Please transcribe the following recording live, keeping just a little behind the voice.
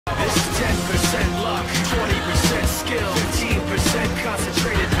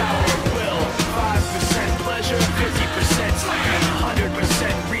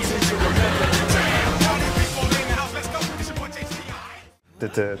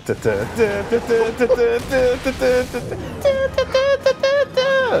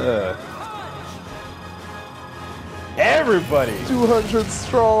Everybody! 200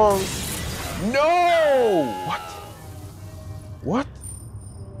 strong! No! What? What?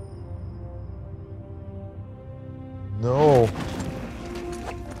 No.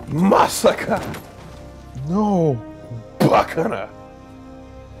 Masaka! No. Bakana!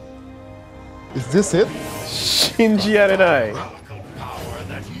 Is this it? Shinji Arenai! Power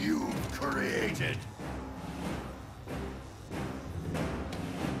that you've created.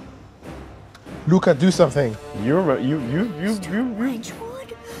 Luca, do something.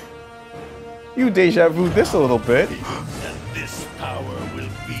 You deja vu this a little bit. And this power will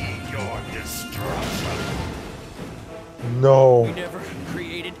be your destruction. No. We never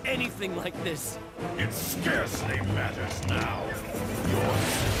created anything like this. It scarcely matters now. Your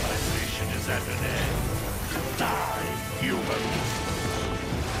civilization is at an end. Die, humans.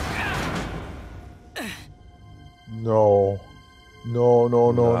 No. No,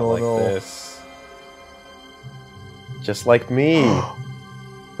 no, no, Not no, like no. this. Just like me.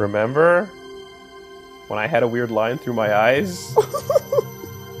 Remember? When I had a weird line through my eyes?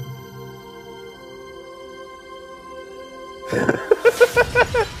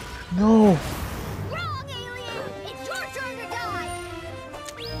 No. Wrong, alien! It's your turn to die!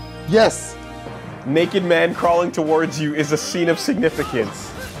 Yes. Naked man crawling towards you is a scene of significance.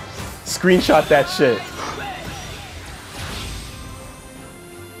 Screenshot that shit.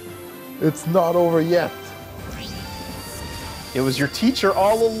 It's not over yet. It was your teacher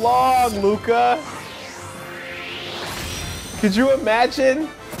all along, Luca. Could you imagine?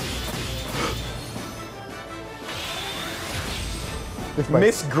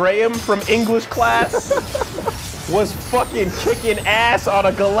 Miss Graham from English class was fucking kicking ass on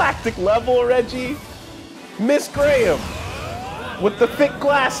a galactic level, Reggie. Miss Graham with the thick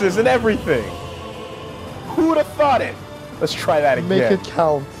glasses and everything. Who would have thought it? Let's try that again. Make it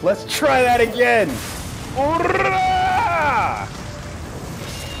count. Let's try that again. Urrah!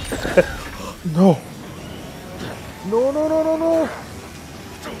 No. No, no, no, no, no.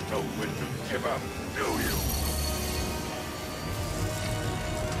 Don't know when to give up, do you?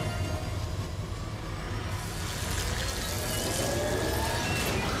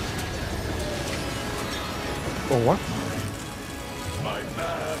 Oh, what? My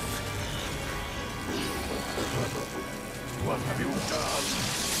man. What have you done?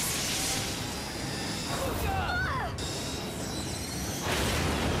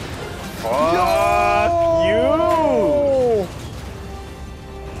 Fuck you!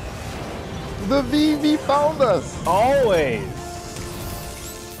 The VV found us! Always.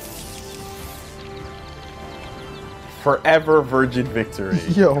 Forever virgin victory.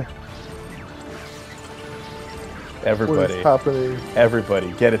 Yo, what Everybody. is happening?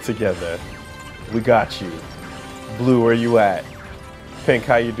 Everybody, get it together. We got you. Blue, where you at? Pink,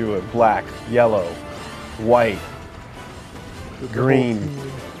 how you doing? Black, yellow, white, green,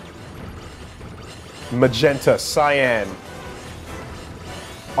 magenta, cyan,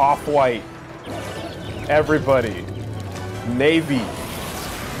 off-white. Everybody. Navy.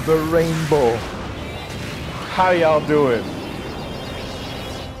 The rainbow. How y'all doing?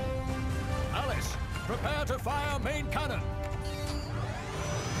 Alice, prepare to fire main cannon.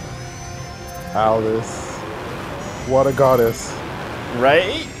 Alice. What a goddess.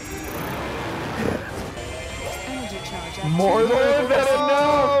 Right? Energy charge up. More than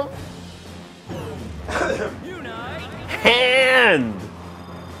enough! Unite. Hand!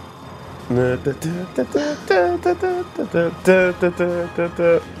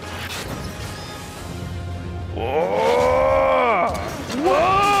 Whoa! Whoa!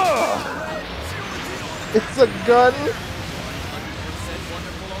 It's a gun! 100%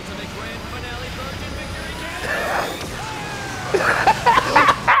 wonderful ultimate grand finale virgin victory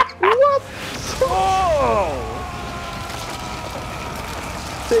What? Oh!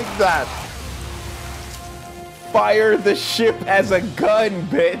 Take that! Fire the ship as a gun,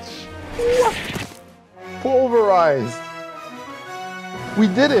 bitch! Pulverized! We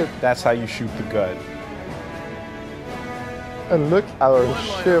did it! That's how you shoot the gun. And look at our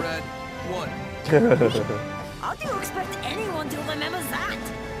ship. One. How do you expect anyone to remember that?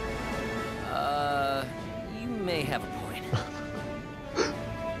 You may have a point.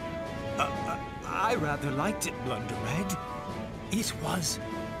 I rather liked it, Blunder Red. It was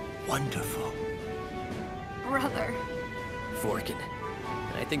wonderful. Brother. Forkin.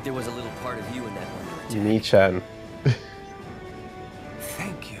 I think there was a little part of you in that one. Nichan.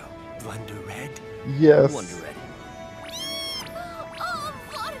 Thank you, Blunder Red. Yes. Wonder Red. Oh,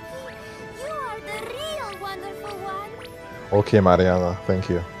 Forky, you are the real wonderful one. Okay, Mariana, thank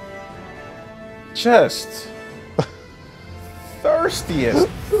you. Just thirstiest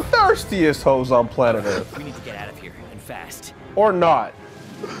hoes on planet Earth. We need to get out of here, and fast. Or not.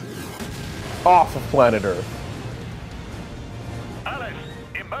 Off of planet Earth. Alice,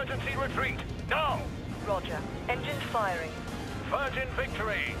 emergency retreat, now! Roger. Engines firing. Virgin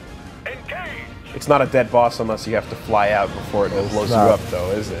victory, engage! It's not a dead boss unless you have to fly out before it blows you not. up, though,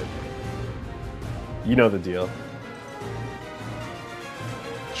 is it? You know the deal.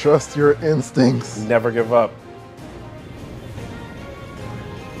 Trust your instincts. Never give up.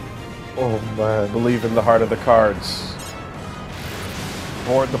 Oh man. Believe in the heart of the cards.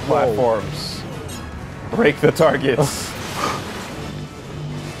 Board the platforms. Break the targets.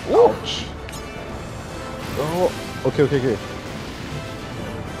 Ouch. Oh, okay.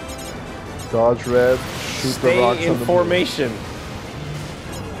 Dodge red, shoot the rocks Stay on in the formation.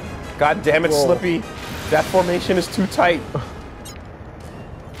 God damn it, Whoa. Slippy. That formation is too tight.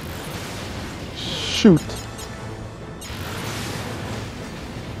 Shoot.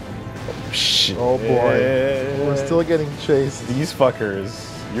 Shit. Oh boy. We're still getting chased. These fuckers.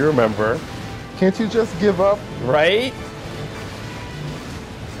 You remember, Can't you just give up? right?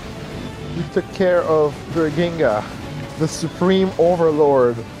 We took care of Verginga, the supreme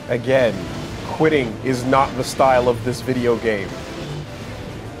overlord. Again, quitting is not the style of this video game.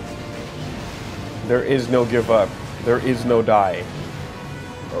 There is no give up. There is no die.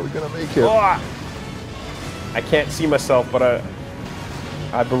 Are we gonna make it? Ah! I can't see myself, but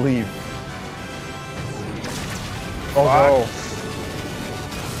I believe. Oh no.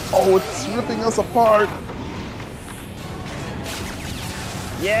 Oh, it's ripping us apart.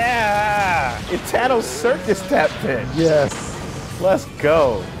 Yeah! Itano Circus tapped in. Yes. Let's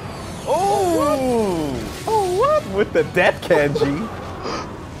go. Oh! Oh, what? With the death kanji.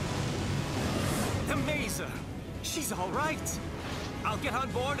 The Mazer. She's all right. I'll get on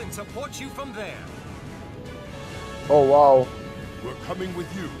board and support you from there. Oh wow. We're coming with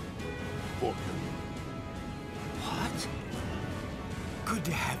you, Vulcan. What? Good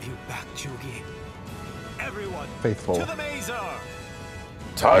to have you back, Jugi. Everyone, Faithful. to the Mazer.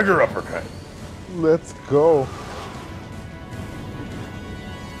 Tiger uppercut. Let's go.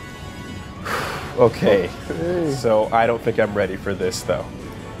 Okay. Hey. So I don't think I'm ready for this, though.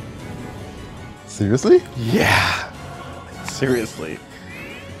 Seriously? Yeah. Seriously.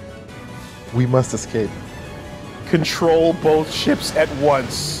 We must escape. Control both ships at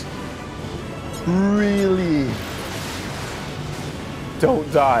once. Really?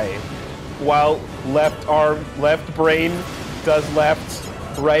 Don't die. While left arm, left brain does left,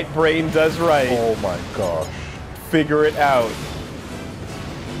 right brain does right. Oh my gosh. Figure it out.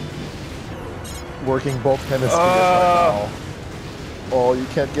 Working both hemispheres right now. Oh, you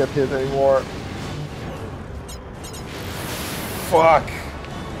can't get hit anymore. Fuck.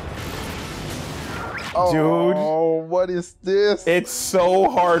 Oh, Dude. Oh, what is this? It's so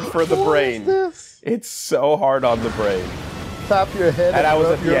hard for the What brain. is this? It's so hard on the brain. Tap your head And I was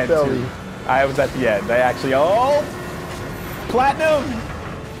rub at the your end, belly. too. I was at the end. I actually... Oh! Platinum!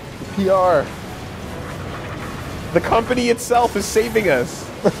 PR. The company itself is saving us.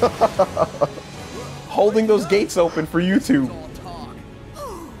 Holding those gates open for you two.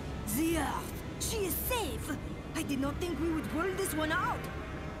 The Earth. She is safe. I did not think we would pull this one out.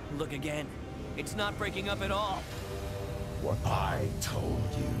 Look again. It's not breaking up at all. What I told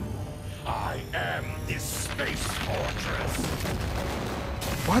you. I am this space fortress.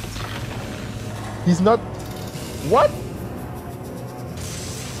 What? He's not. What?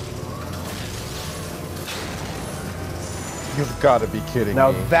 You've got to be kidding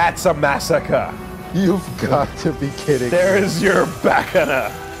Now me. that's a massacre. You've got to be kidding me. There's your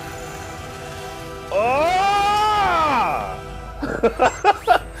bacana. Oh!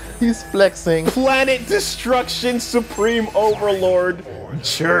 He's flexing. Planet Destruction Supreme Overlord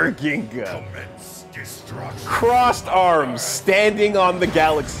Jurginga. Commence destruction. Crossed arms, standing on the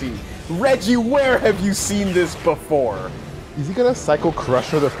galaxy. Reggie, where have you seen this before? Is he gonna Psycho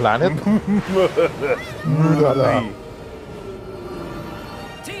Crusher the planet? Mulala.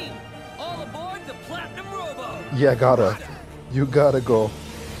 Team, all aboard the Platinum Robo. Yeah, gotta. You gotta go.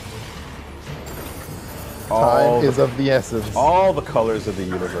 All Time is of the essence. all the colors of the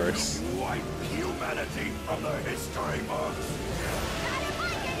universe. Wipe humanity from the history books.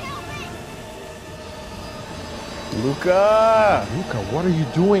 Luca! Luca, what are you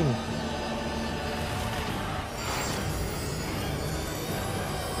doing?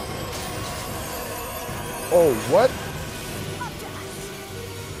 Oh, what? Up to us.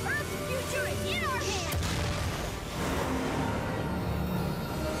 Earth's future is in our hands.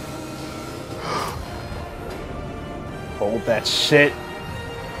 Hold with that shit.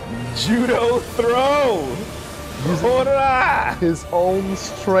 Judo throw. Hurrah! His own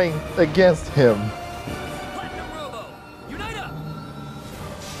strength against him. Platinum Robo, unite up!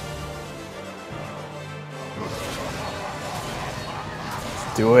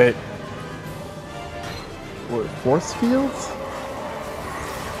 Let's do it. What, force fields?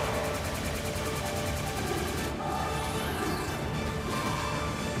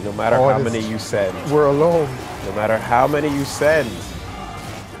 No matter Oh, how and many it's- you send. We're alone. No matter how many you send.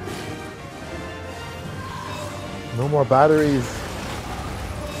 No more batteries.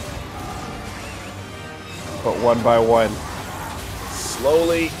 But one by one.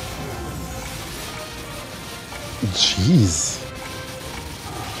 Slowly. Jeez.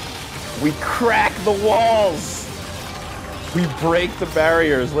 We crack the walls. We break the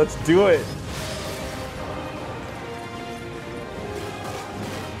barriers. Let's do it.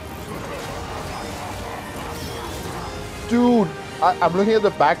 Dude, I'm looking at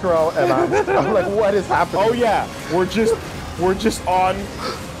the background and I'm like, what is happening? Oh yeah, we're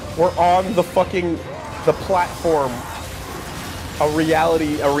on the fucking the platform. A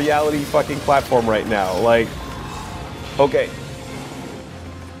reality fucking platform right now. Like, okay.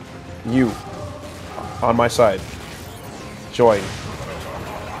 You on my side. Join.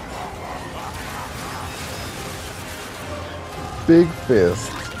 Big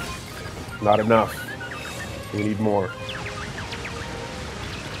fist. Not enough. We need more.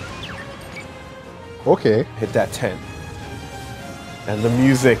 Okay. Hit that 10. And the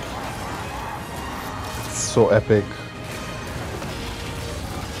music. So epic.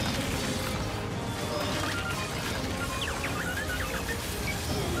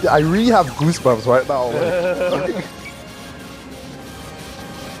 Yeah, I really have goosebumps right now. Like,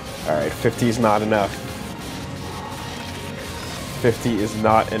 Alright, 50 is not enough. 50 is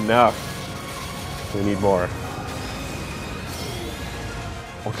not enough. We need more.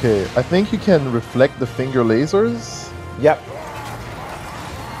 okay, I think you can reflect the finger lasers. Yep.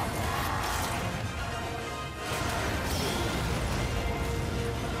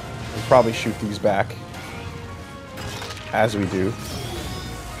 We'll probably shoot these back. As we do.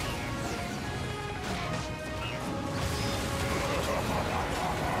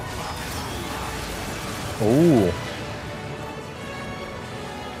 Oh,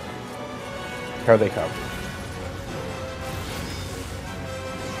 Here they come.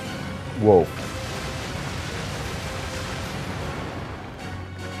 whoa.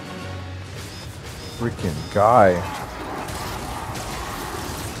 Freaking guy.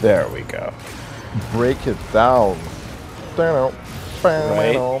 There we go. Break it down. Right.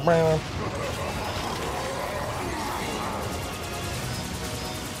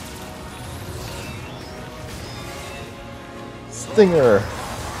 Stinger.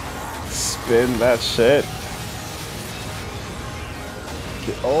 Spin that shit.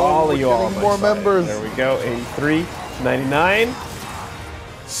 Oh, All we're of you all getting on my more side. members. There we go. 83, 99.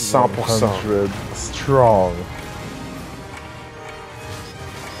 100%. 100 strong.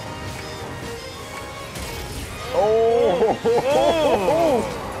 Oh!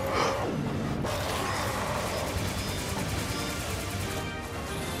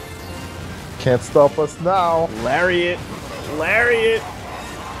 Can't stop us now. Lariat. Lariat.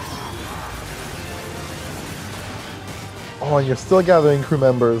 Oh, and you're still gathering crew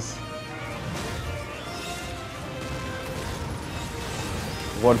members.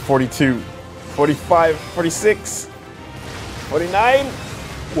 142, 45, 46, 49.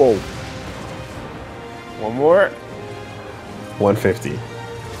 Whoa. One more. 150.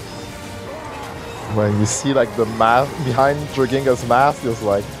 When you see like the mask behind Jorginga's mask, there's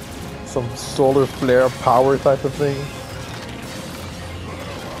like some solar flare power type of thing.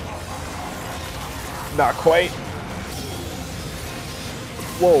 Not quite.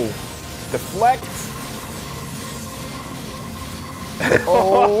 Whoa. Deflect.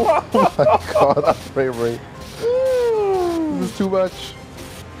 Oh my god, that frame rate. This is too much.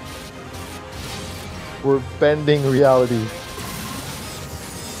 We're bending reality.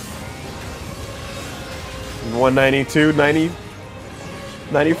 192, 90,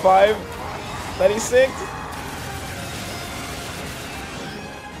 95, 96.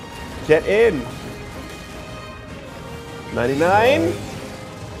 Get in. 99.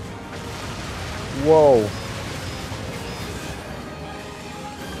 Whoa.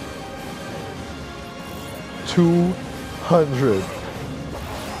 $200.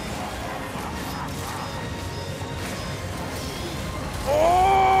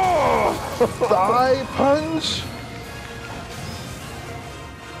 Thigh punch.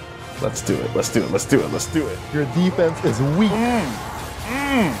 Let's do it. Let's do it. Let's do it. Let's do it. Your defense is weak.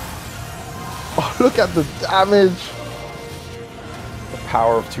 Oh, look at the damage.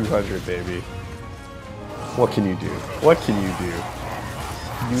 power of 200, baby. What can you do? What can you do?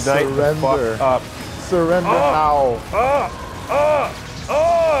 Unite the fuck up. Surrender now.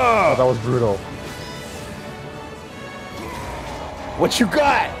 Oh, that was brutal. What you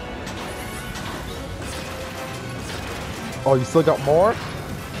got? Oh, you still got more?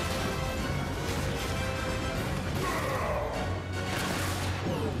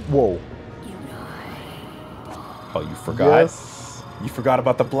 Whoa. Oh, you forgot? Yes. You forgot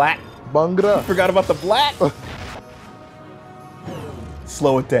about the black? Bangra. You forgot about the black?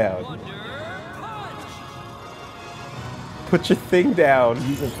 Slow it down. Put your thing down.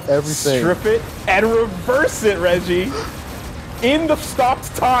 Using everything. Strip it and reverse it, Reggie. In the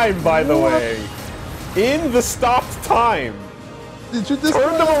stopped time, by the way. In the stopped time. Did you just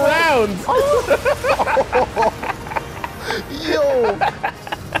turn them around? Yo.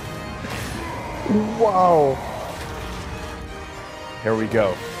 Wow. Here we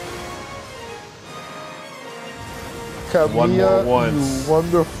go. Kamiya, One more once. you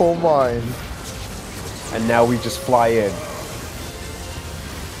wonderful mind. And now we just fly in.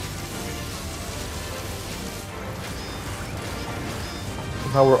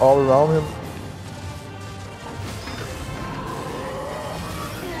 Now we're all around him.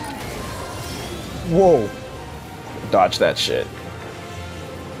 Whoa. Dodge that shit.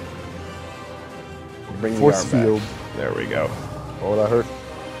 Bring the Force arm back. field. There we go. Oh, that hurt.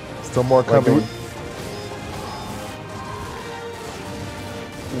 Still more coming.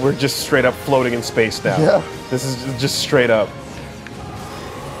 We're just straight up floating in space now. Yeah. This is just straight up.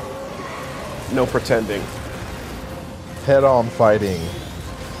 No pretending. Head-on fighting.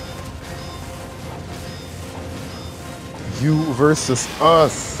 You versus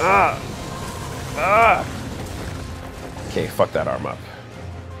us. Okay, fuck that arm up.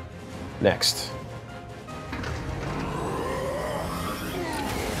 Next.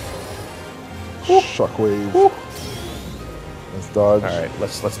 Shockwave. Let's dodge. All right,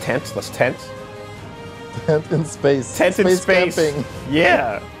 let's tent. Let's tent. Tent in space. Tent in space. Camping.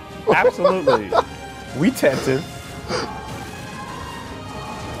 Yeah, absolutely. We tented.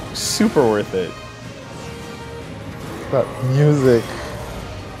 Super worth it. That music.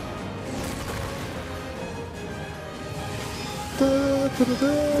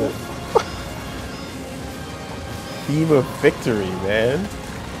 Theme of victory, man.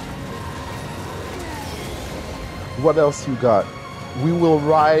 What else you got? We will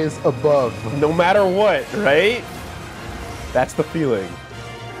rise above. No matter what, right? That's the feeling.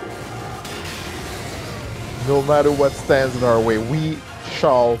 No matter what stands in our way, we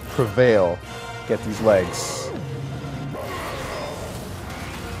shall prevail. Get these legs.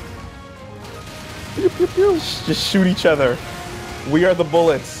 Pew, pew, pew. Just shoot each other. We are the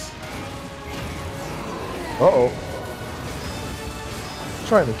bullets. Uh-oh.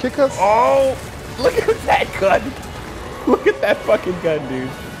 Trying to kick us? Oh, look at that gun. Look at that fucking gun, dude.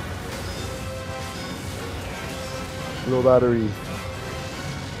 Low battery.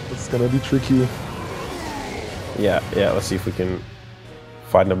 It's gonna be tricky. Yeah, let's see if we can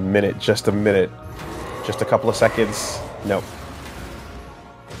find a minute, just a minute. Just a couple of seconds. Nope.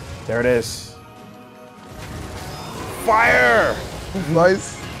 There it is. Fire!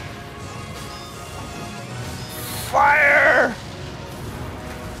 Nice. Fire!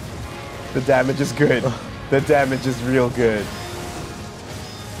 The damage is good. The damage is real good.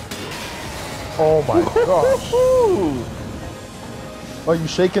 Oh my gosh. Woo! Are you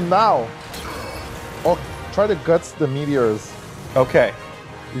shaking now? Oh, try to guts the meteors. Okay.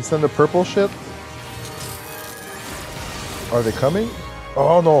 You send the purple shit? Are they coming?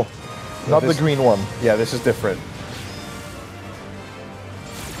 Oh no. Not this- the green one. Yeah, this is different.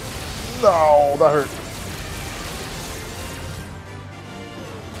 No, that hurt.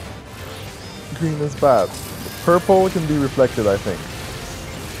 Green is bad. Purple can be reflected, I think.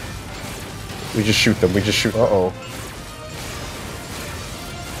 We just shoot them. We just shoot them. Uh-oh.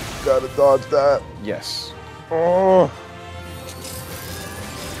 Gotta dodge that. Yes. Oh.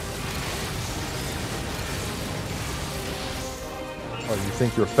 Oh, you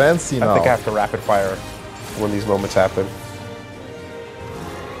think you're fancy now? I think I have to rapid fire when these moments happen.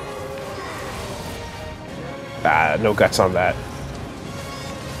 Ah, no guts on that.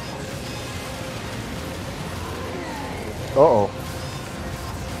 Uh-oh.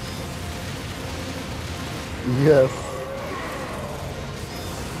 Yes.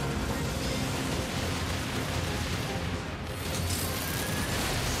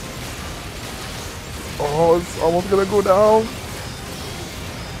 Oh, it's almost gonna go down.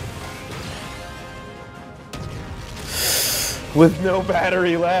 With no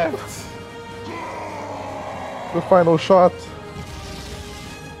battery left. The final shot.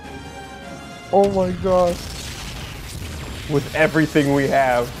 Oh my god. With everything we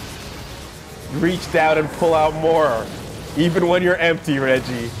have. Reach down and pull out more. Even when you're empty,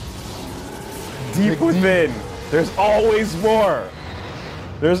 Reggie. Deep within, there's always more.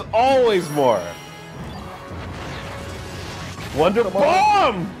 There's always more. Wonder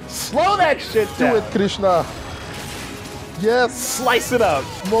Bomb! Slow that shit down. Do it, Krishna. Yes. Slice it up.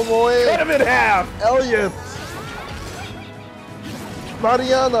 Momoe. Cut him in half. Elliot.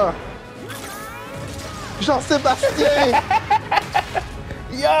 Mariana. Jean-Sébastien.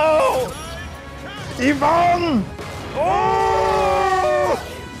 Yo! Yvonne. Oh!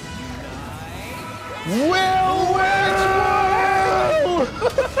 Will.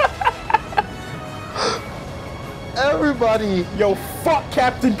 Everybody. Yo, fuck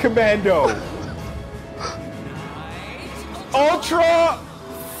Captain Commando. Ultra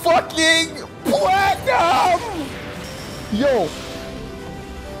fucking platinum! Yo.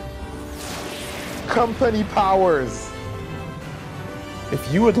 Company powers.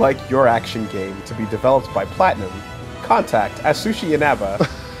 If you would like your action game to be developed by Platinum, contact Asushi Inaba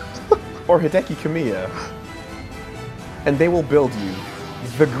or Hideki Kamiya, and they will build you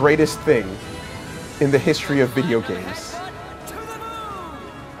the greatest thing in the history of video games.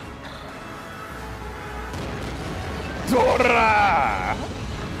 Dora!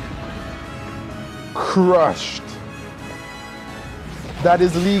 Crushed. That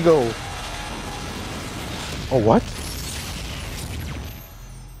is legal. Oh, what?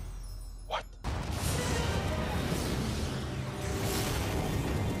 What?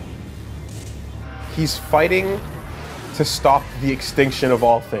 He's fighting to stop the extinction of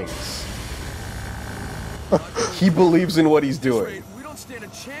all things. He believes in what he's doing. We don't stand a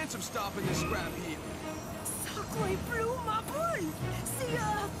chance of stopping this scrap heap. Sakura blew my bull.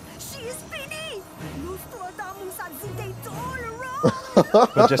 She is finie. Nous t'aimons à ziter tout le rôle.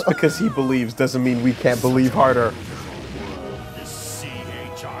 But just because he believes doesn't mean we can't believe harder. This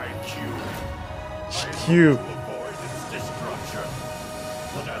CHIQ. Q. Avoid its destruction.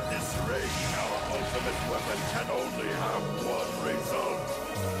 But at this rate, our ultimate weapon can only have one result.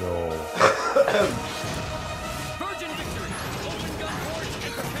 Virgin victory! Open gun ports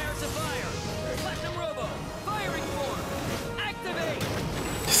and prepare to fire! Platinum Robo! Firing form! Activate!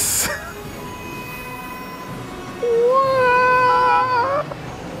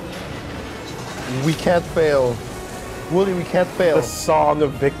 We can't fail. Woolie, we can't fail. The song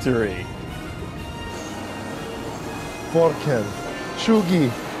of victory. Vorken.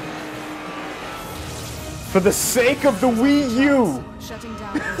 Shugi. For the sake of the Wii U, Shutting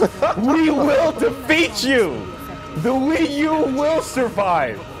down. we will defeat you. The Wii U will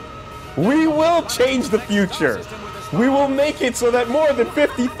survive. We will change the future. We will make it so that more than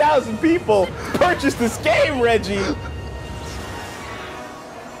 50,000 people purchase this game, Reggie.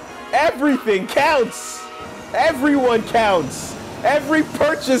 Everything counts. Everyone counts. Every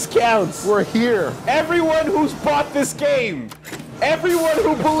purchase counts. We're here. Everyone who's bought this game, everyone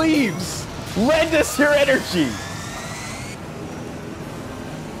who believes, lend us your energy.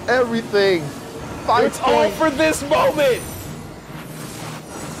 Everything. It's all for this moment.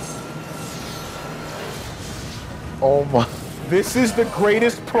 Oh my. This is the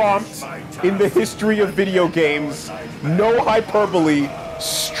greatest prompt in the history of video games. No hyperbole,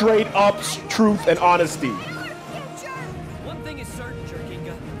 straight up truth and honesty. One thing is certain,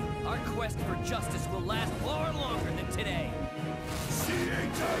 Jerkinga. Our quest for justice will last far longer than today.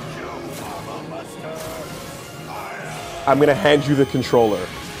 I'm gonna hand you the controller.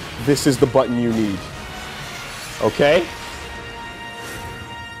 This is the button you need. Okay?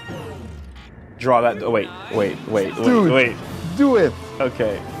 Draw that. Oh, wait. Dude. Wait. Do it.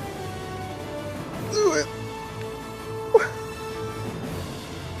 Okay. Do it.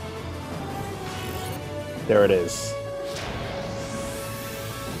 There it is.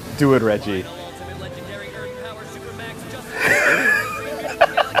 Do it, Reggie. Ultimate legendary Earth Power Supermax Justice.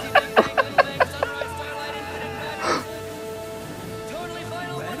 Galaxy Bang Bang, Little Bang, Sunrise, Starlight, Infinite Madness. Totally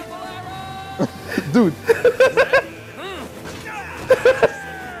final, wonderful arrow! Dude.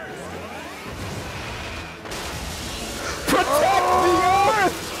 Protect the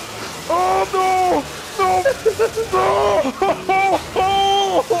Earth! Oh no! No!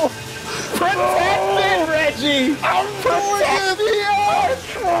 Protect it, Reggie! Protect the Earth!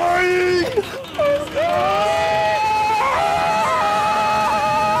 Trying!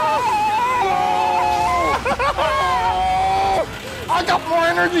 I got more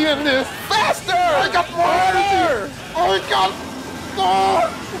energy in this! Faster! I got more energy! I got more!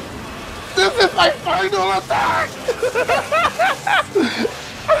 This is my final attack!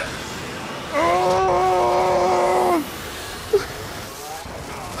 Oh!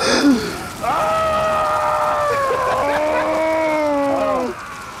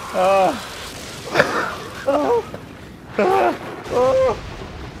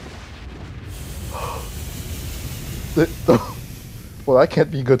 that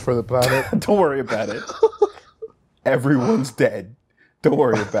can't be good for the planet. Don't worry about it. Everyone's dead. Don't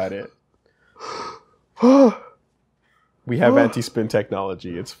worry about it. We have anti-spin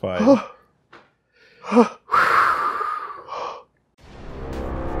technology. It's fine.